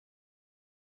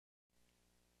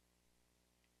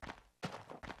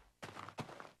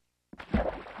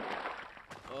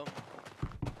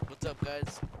up,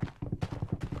 guys?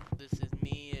 This is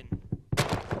me and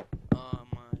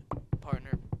my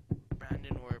partner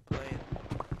Brandon. We're playing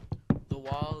The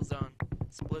Walls on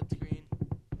split screen.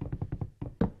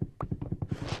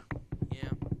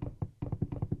 Yeah.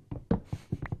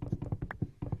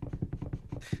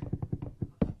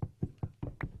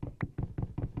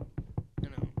 You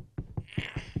know.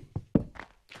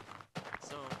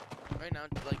 So right now,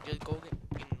 like, just go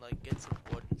get some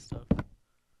wood and stuff.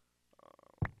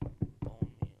 Bone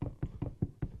meal.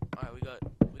 Alright, we got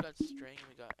string,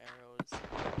 we got arrows.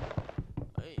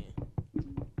 Hey.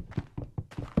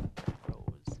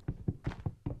 Arrows.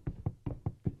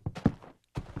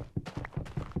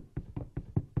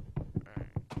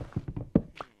 Alright.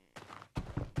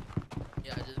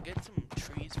 Yeah, just get some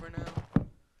trees for now.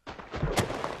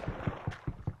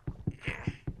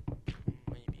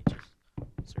 Maybe just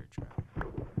search around.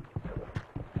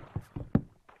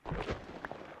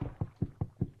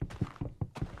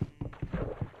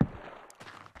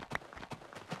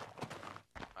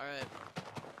 Alright,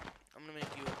 I'm gonna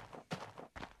make you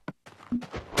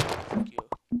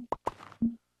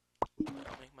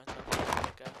I'll make myself a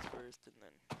pickaxe first and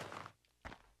then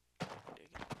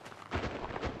dig it.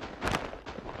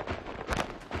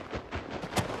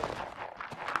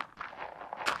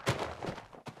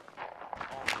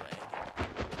 All lag.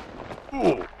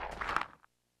 Oh.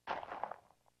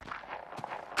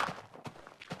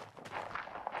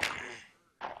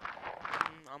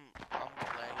 I'm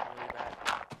lagging really bad.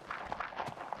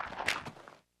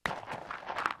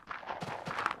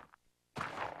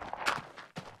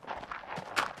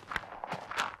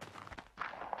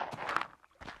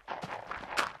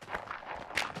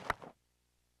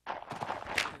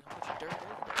 How much dirt is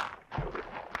there?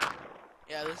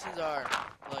 Yeah, this is our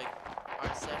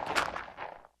second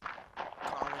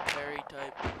commentary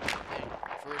type thing.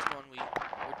 First one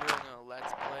we're doing a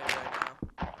let's play right now.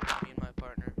 Me and my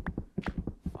partner.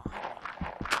 Finally.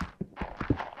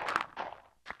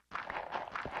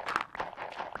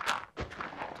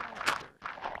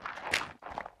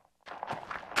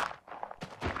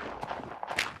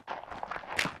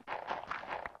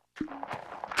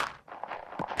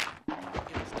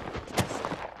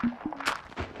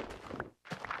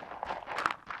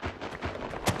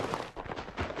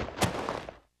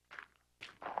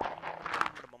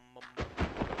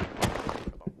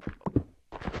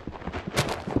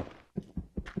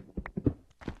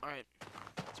 Alright,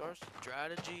 so our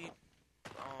strategy,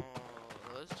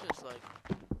 let's just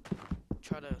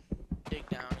try to dig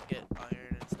down and get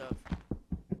iron and stuff.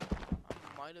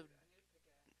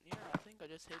 Yeah, I think I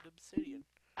just hit obsidian.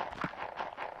 Yeah,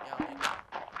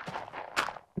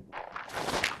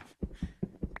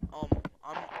 I'll make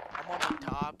I'm on the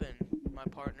top and my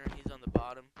partner, he's on the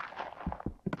bottom.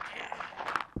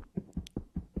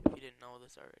 If you didn't know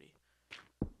this already.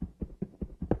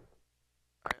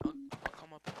 Alright, I'll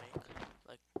come up and make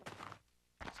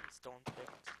some stone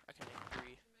picks. I can make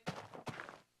 3.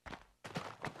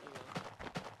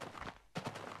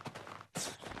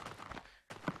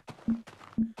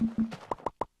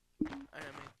 I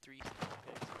made 3 stone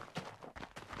picks.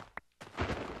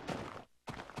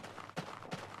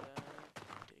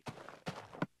 Take that.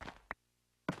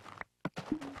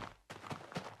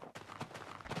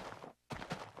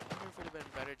 I wonder if it would have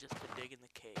been better just to dig in the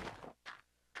cave.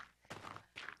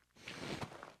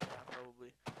 Yeah,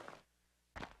 probably.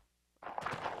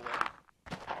 Oh well.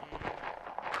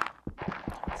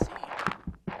 Let's see.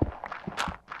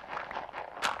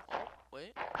 Oh,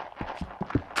 wait.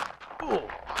 Oh.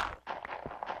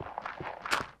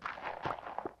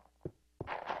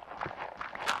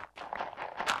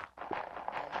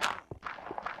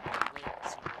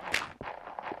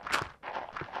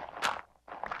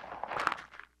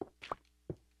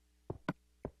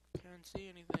 Can't see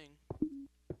anything.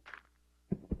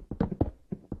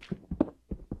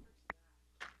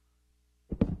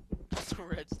 It's a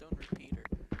redstone repeater.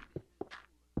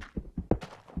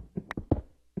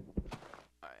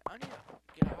 Alright, I need to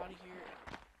get out of here.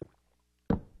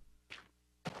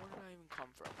 Where did I even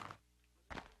come from?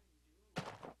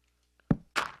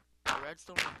 A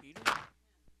redstone repeater?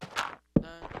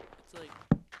 It's like...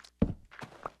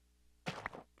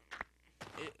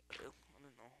 I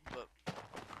don't know, but...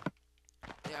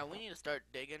 Yeah, we need to start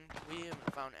digging. We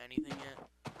haven't found anything yet.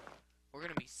 We're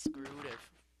gonna be screwed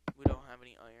if we don't have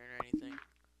any iron or anything.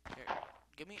 Here,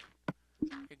 give me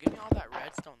all that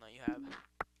redstone that you have.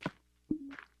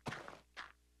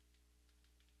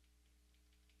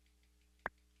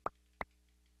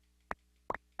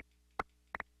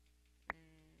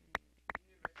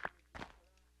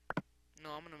 No,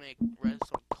 I'm gonna make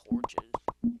redstone torches.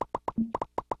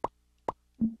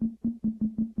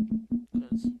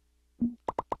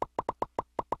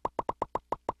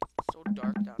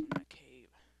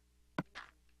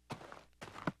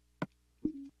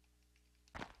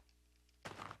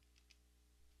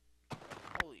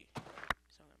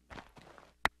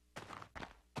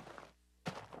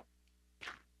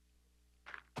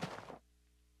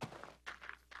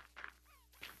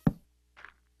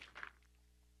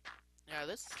 Yeah,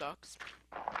 this sucks.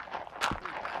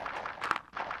 Really bad.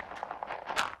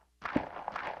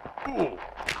 Oh.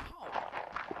 Ow.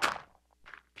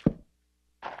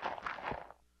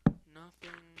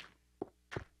 Nothing.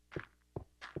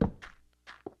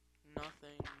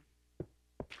 Nothing.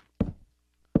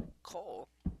 Coal.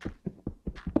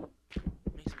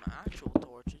 Make some actual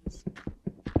torches.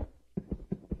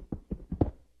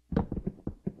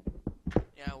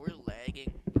 Yeah, we're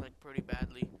lagging like pretty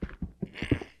badly.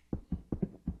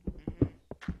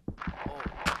 Oh.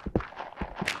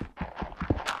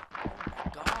 Oh my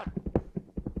god.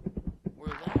 We're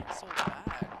lagging so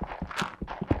bad.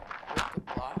 Break a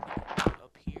block and it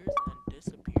appears and then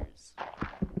disappears.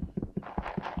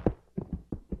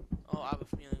 Oh, I have a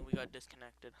feeling we got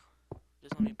disconnected.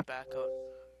 Just let me back out.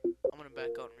 I'm gonna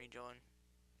back out and rejoin.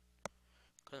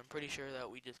 Cause I'm pretty sure that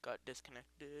we just got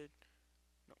disconnected.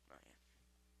 No, not yet.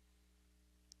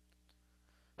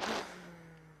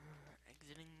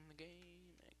 Exiting the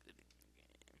game. Exiting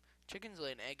the game. Chickens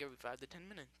lay an egg every 5 to 10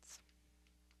 minutes.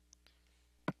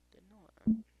 Didn't know that.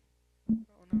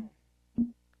 Oh no.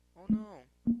 Oh no.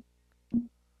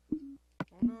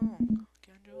 Oh no.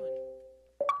 Can't join.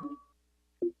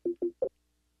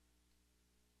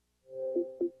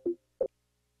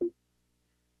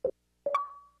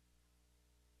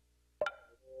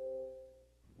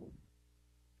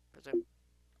 Press it.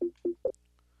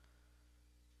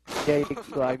 Yeah, you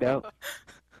lagged out.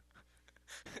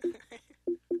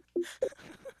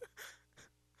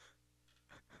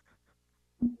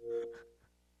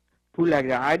 Who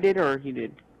lagged out? I did or he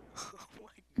did? Oh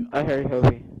my god. I Hairy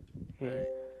Hovey. Okay. Alright.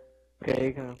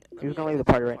 Okay, Let me he's gonna leave the exit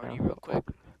party right now. real quick.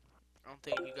 I don't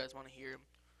think you guys want to hear him.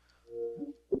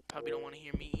 Probably don't want to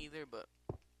hear me either, but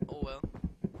oh well.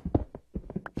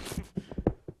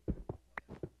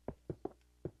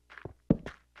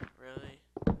 Really?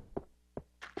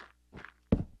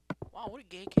 Wow, what a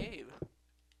gay cave.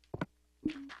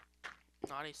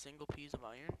 Not a single piece of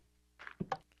iron.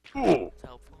 Oh. It's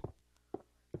helpful.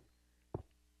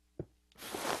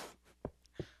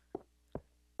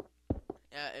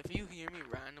 Yeah, if you hear me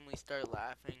randomly start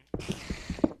laughing,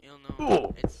 you'll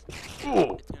know it's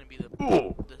gonna be the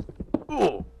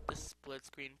split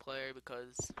screen player,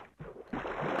 because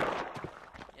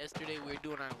yesterday we were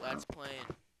doing our let's play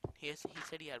and he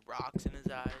said he had rocks in his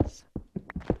eyes.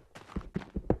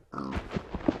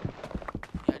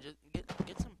 Yeah, just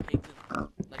get some pigs and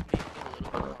like maybe get a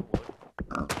little bit more wood.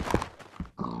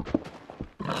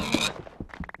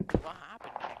 What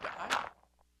happened? Did you die?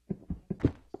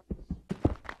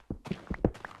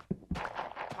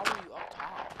 How are you up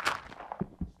top?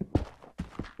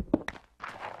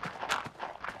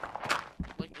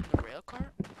 Like in the rail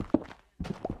cart?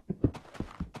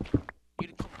 You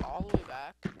didn't come all the way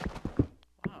back?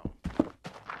 Wow.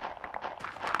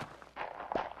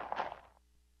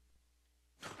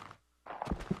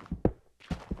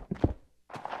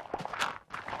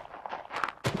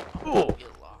 I'm gonna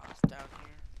get lost down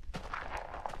here.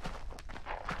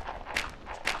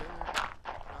 Dirt.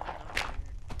 No, not dirt.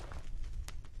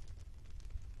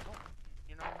 Oh,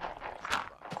 you're not allowed to waste that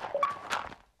box.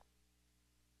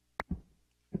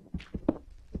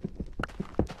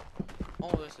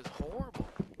 Oh, this is horrible.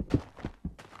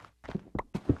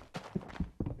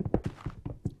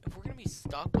 If we're gonna be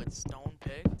stuck with stone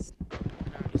pigs, I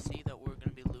can already see that we're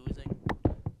gonna be losing.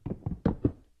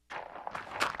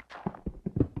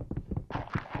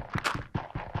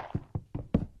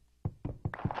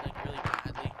 Like really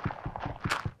badly.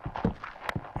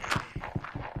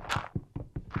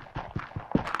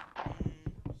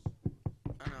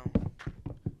 I know.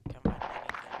 Can't find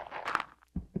anything.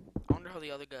 I wonder how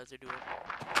the other guys are doing.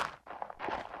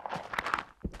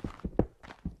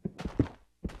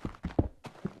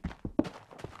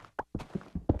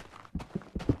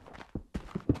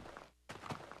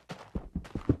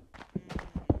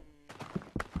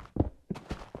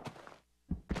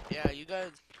 Yeah, you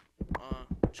guys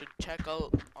should check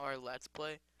out our Let's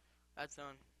Play. That's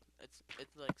on. It's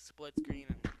like split screen,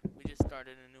 and we just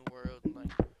started a new world and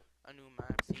like a new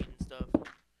map seed and stuff.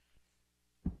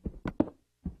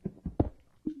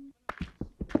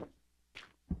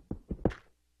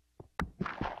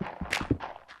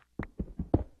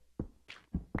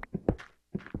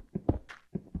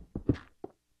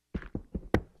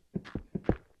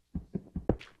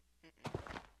 Mine.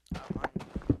 The other one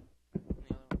was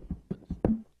done.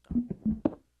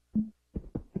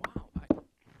 Wow,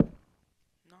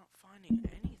 I'm not finding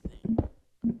anything.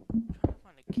 I'm trying to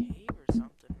find a cave or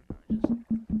something, and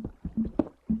I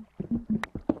just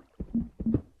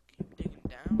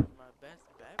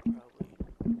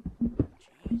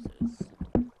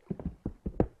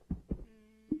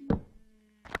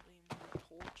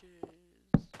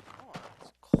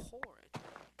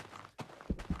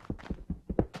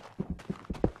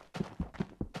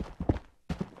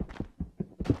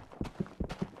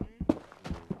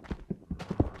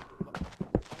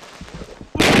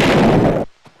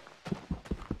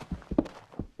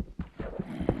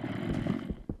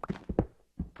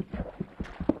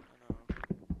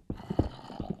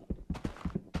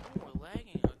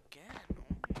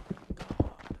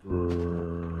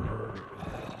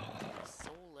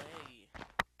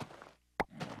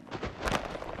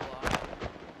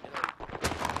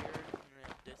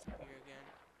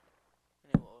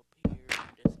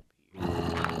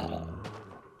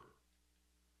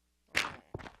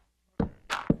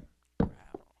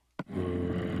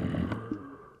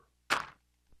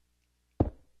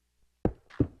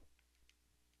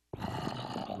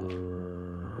Keep going.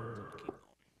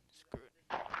 Screw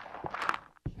it.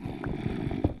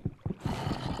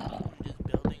 I'm just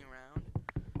building around.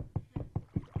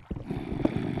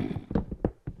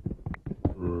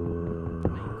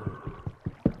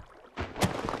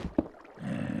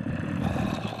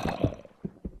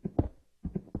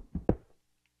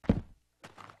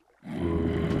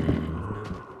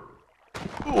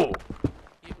 Oh.